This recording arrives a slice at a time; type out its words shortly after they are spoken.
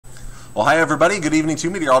Well, hi everybody. Good evening to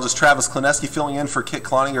meteorologist Travis Klineski filling in for Kit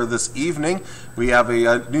Cloninger this evening. We have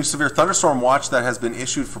a new severe thunderstorm watch that has been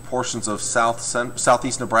issued for portions of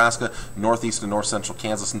southeast Nebraska, northeast and north central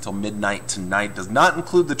Kansas until midnight tonight. Does not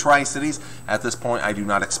include the Tri-Cities. At this point, I do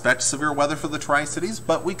not expect severe weather for the Tri-Cities,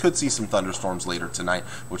 but we could see some thunderstorms later tonight,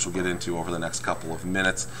 which we'll get into over the next couple of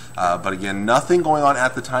minutes. But again, nothing going on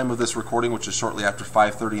at the time of this recording, which is shortly after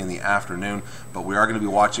 5:30 in the afternoon, but we are going to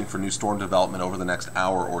be watching for new storm development over the next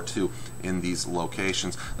hour or two in these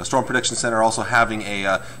locations. The Storm Prediction Center also having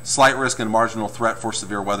a slight risk and marginal threat for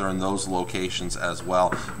severe weather in those locations as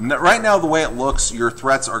well. Right now, the way it looks, your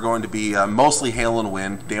threats are going to be mostly hail and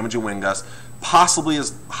wind, damaging wind gusts, possibly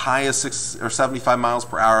as high as 6 or 75 miles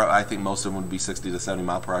per hour. I think most of them would be 60 to 70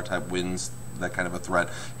 mile per hour type winds, that kind of a threat.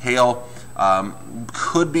 Hail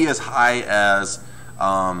could be as high as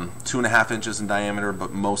 2.5 inches in diameter,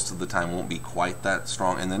 but most of the time won't be quite that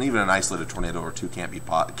strong. And then even an isolated tornado or two can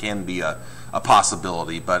be a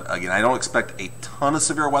possibility. But again, I don't expect a ton of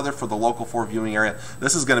severe weather for the local 4 viewing area.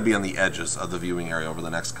 This is going to be on the edges of the viewing area over the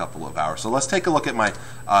next couple of hours. So let's take a look at my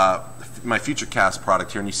Futurecast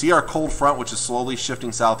product here, and you see our cold front, which is slowly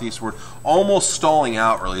shifting southeastward, almost stalling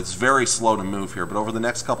out. Really, it's very slow to move here, but over the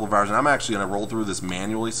next couple of hours, and I'm actually going to roll through this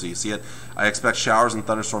manually so you see it. I expect showers and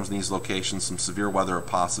thunderstorms in these locations, some severe weather a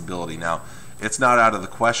possibility. Now, it's not out of the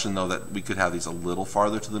question though that we could have these a little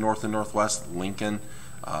farther to the north and northwest, Lincoln,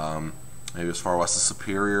 maybe as far west as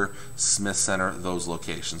Superior, Smith Center, those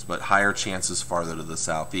locations, but higher chances farther to the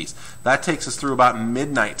southeast. That takes us through about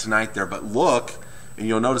midnight tonight there, but look, and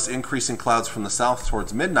you'll notice increasing clouds from the south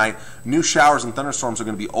towards midnight. New showers and thunderstorms are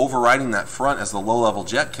going to be overriding that front as the low-level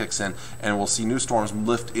jet kicks in, and we'll see new storms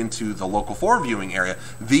lift into the local 4 viewing area.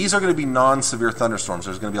 These are going to be non-severe thunderstorms.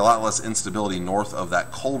 There's going to be a lot less instability north of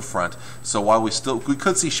that cold front. So while we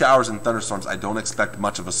could see showers and thunderstorms, I don't expect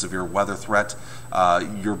much of a severe weather threat.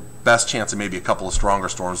 Your best chance of maybe a couple of stronger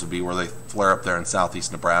storms would be where they flare up there in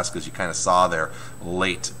southeast Nebraska, as you kind of saw there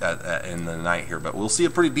late in the night here. But we'll see a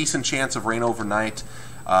pretty decent chance of rain overnight.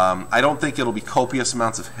 I don't think it'll be copious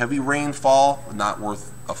amounts of heavy rainfall, not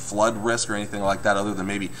worth a flood risk or anything like that, other than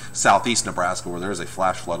maybe southeast Nebraska, where there is a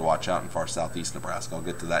flash flood watch out in far southeast Nebraska. I'll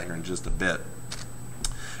get to that here in just a bit.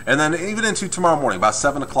 And then even into tomorrow morning, about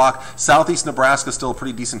 7 o'clock, southeast Nebraska, still a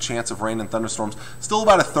pretty decent chance of rain and thunderstorms. Still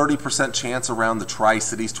about a 30% chance around the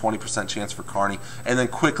Tri-Cities, 20% chance for Kearney. And then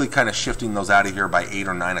quickly kind of shifting those out of here by 8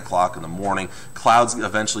 or 9 o'clock in the morning. Clouds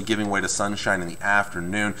eventually giving way to sunshine in the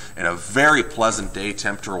afternoon. And a very pleasant day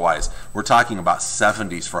temperature-wise. We're talking about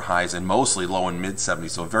 70s for highs and mostly low and mid-70s.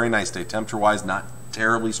 So a very nice day temperature-wise, not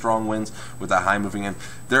terribly strong winds with that high moving in.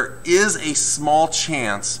 There is a small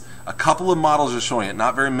chance. A couple of models are showing it,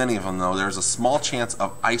 not very many of them though. There's a small chance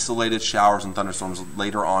of isolated showers and thunderstorms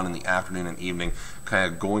later on in the afternoon and evening,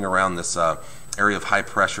 kind of going around this area of high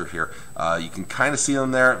pressure here. You can kind of see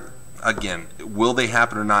them there. Again, will they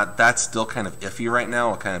happen or not? That's still kind of iffy right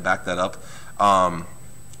now. I'll kind of back that up.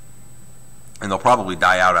 And they'll probably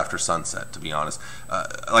die out after sunset, to be honest.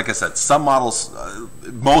 Like I said, some models,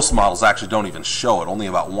 most models actually don't even show it. Only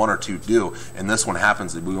about 1 or 2 do, and this one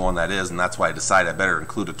happens to be one that is, and that's why I decided I better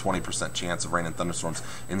include a 20% chance of rain and thunderstorms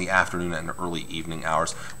in the afternoon and early evening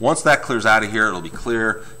hours. Once that clears out of here, it'll be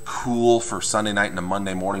clear, cool for Sunday night into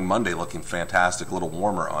Monday morning. Monday looking fantastic, a little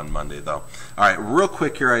warmer on Monday though. All right, real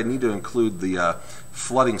quick here, I need to include the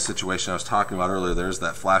flooding situation I was talking about earlier. There's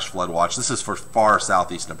that flash flood watch. This is for far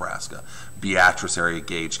southeast Nebraska, Beatrice area,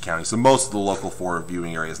 Gage County. So most of the local 4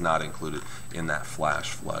 viewing area is not included in that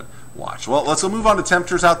flash flood watch. Well, let's move on to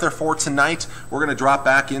temperatures out there for tonight. We're going to drop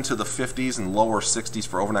back into the 50s and lower 60s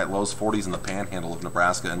for overnight lows, 40s in the panhandle of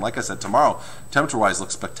Nebraska. And like I said, tomorrow, temperature-wise,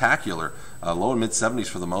 looks spectacular. Low and mid-70s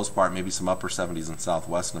for the most part, maybe some upper 70s in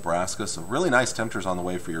southwest Nebraska. So really nice temperatures on the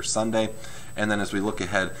way for your Sunday. And then as we look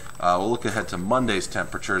ahead, we'll look ahead to Monday's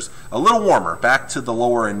temperatures. A little warmer, back to the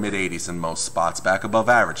lower and mid-80s in most spots, back above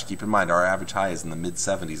average. Keep in mind, our average high is in the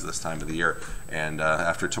mid-70s this time of the year. And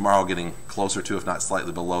after tomorrow getting closer to, if not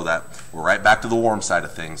slightly below that, we're right back to the warm side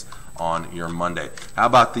of things on your Monday. How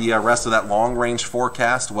about the rest of that long-range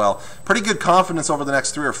forecast? Well, pretty good confidence over the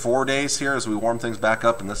next 3 or 4 days here as we warm things back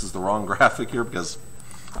up. And this is the wrong graphic here because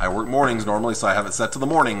I work mornings normally, so I have it set to the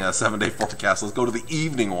morning 7-day forecast. Let's go to the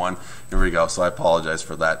evening one. Here we go. So I apologize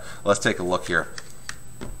for that. Let's take a look here.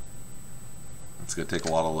 It's going to take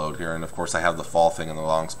a lot of load here. And, of course, I have the fall thing in the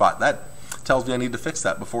wrong spot. tells me I need to fix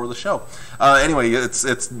that before the show. Anyway, it's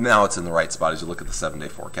in the right spot as you look at the 7-day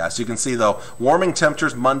forecast. You can see, though, warming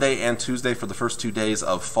temperatures Monday and Tuesday for the first 2 days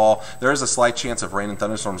of fall. There is a slight chance of rain and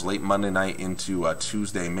thunderstorms late Monday night into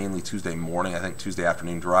Tuesday, mainly Tuesday morning. I think Tuesday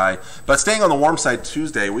afternoon dry. But staying on the warm side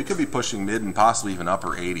Tuesday, we could be pushing mid and possibly even upper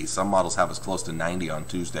 80s. Some models have us close to 90 on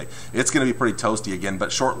Tuesday. It's going to be pretty toasty again,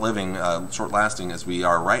 but short-lasting as we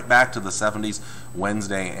are right back to the 70s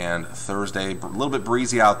Wednesday and Thursday. A little bit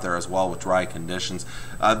breezy out there as well with dry conditions.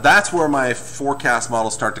 That's where my forecast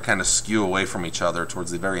models start to kind of skew away from each other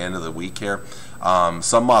towards the very end of the week here.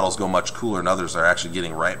 Some models go much cooler and others are actually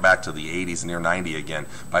getting right back to the 80s, near 90 again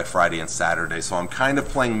by Friday and Saturday. So I'm kind of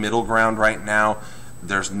playing middle ground right now.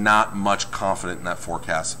 There's not much confidence in that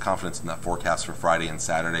forecast for Friday and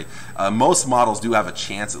Saturday. Most models do have a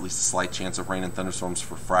chance, at least a slight chance of rain and thunderstorms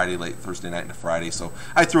for Friday, late Thursday night into Friday. So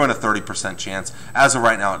I threw in a 30% chance. As of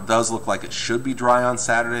right now, it does look like it should be dry on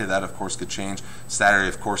Saturday. That, of course, could change. Saturday,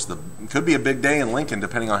 of course, could be a big day in Lincoln,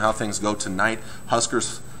 depending on how things go tonight.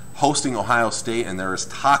 Huskers hosting Ohio State, and there is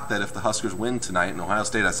talk that if the Huskers win tonight, and Ohio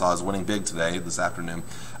State I saw is winning big today, this afternoon,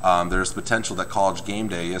 there's potential that College Game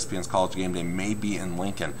Day, ESPN's College Game Day, may be in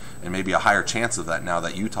Lincoln, and maybe a higher chance of that now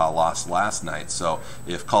that Utah lost last night. So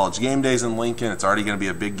if College Game Day's in Lincoln, it's already going to be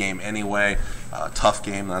a big game anyway, tough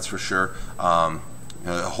game, that's for sure.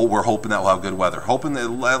 We're hoping that we'll have good weather. Hoping that,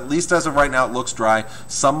 at least as of right now, it looks dry.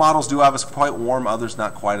 Some models do have us quite warm, others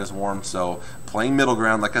not quite as warm. So playing middle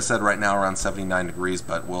ground, like I said, right now around 79 degrees,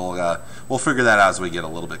 but we'll figure that out as we get a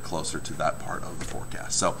little bit closer to that part of the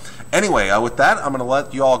forecast. So anyway, with that, I'm going to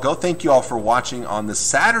let you all go. Thank you all for watching on this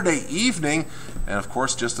Saturday evening. And of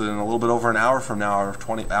course, just in a little bit over an hour from now,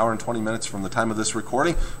 hour and 20 minutes from the time of this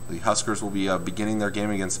recording, the Huskers will be beginning their game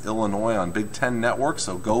against Illinois on Big Ten Network.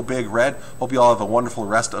 So go Big Red. Hope you all have a wonderful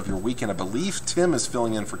rest of your weekend. I believe Tim is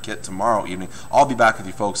filling in for Kit tomorrow evening. I'll be back with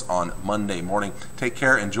you folks on Monday morning. Take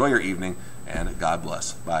care, enjoy your evening, and God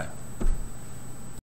bless. Bye.